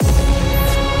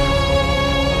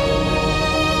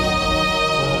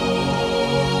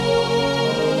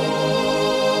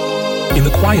In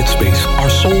the quiet space,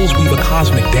 our souls weave a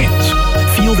cosmic dance.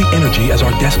 Feel the energy as our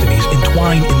destinies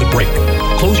entwine in the break.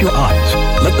 Close your eyes.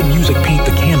 Let the music paint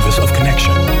the canvas of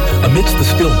connection. Amidst the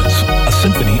stillness, a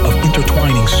symphony of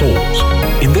intertwining souls.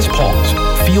 In this pause,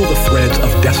 feel the threads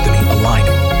of destiny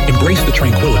aligning. Embrace the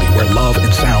tranquility where love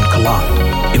and sound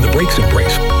collide. In the break's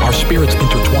embrace, our spirits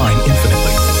intertwine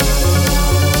infinitely.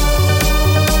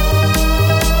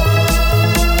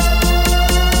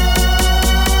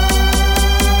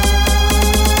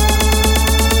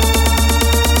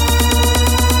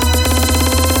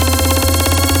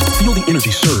 Feel the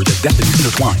energy surge as destinies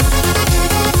intertwine.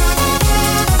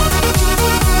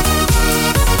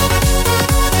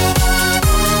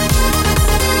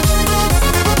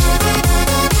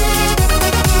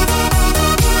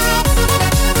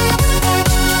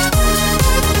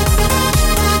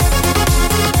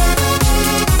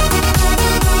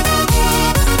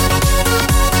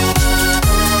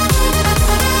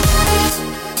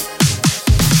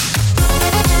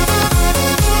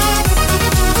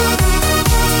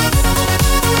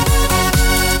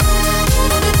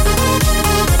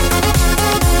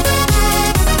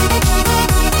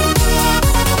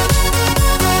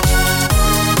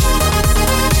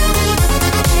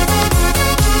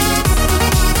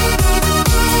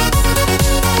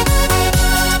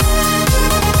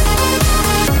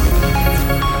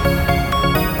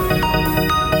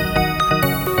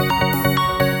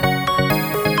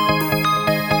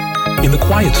 In the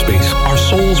quiet space, our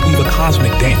souls weave a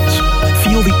cosmic dance.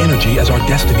 Feel the energy as our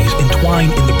destinies entwine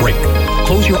in the break.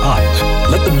 Close your eyes.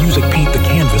 Let the music paint the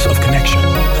canvas of connection.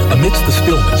 Amidst the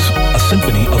stillness, a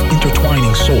symphony of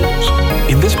intertwining souls.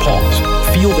 In this pause,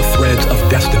 feel the threads of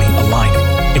destiny aligning.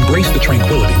 Embrace the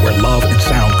tranquility where love and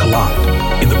sound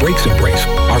collide. In the break's embrace,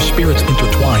 our spirits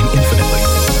intertwine infinitely.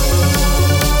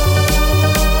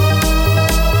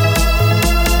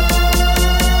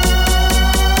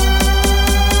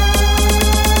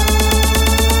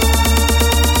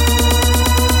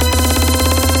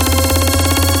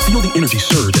 Feel the energy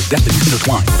surge as destinies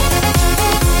intertwine.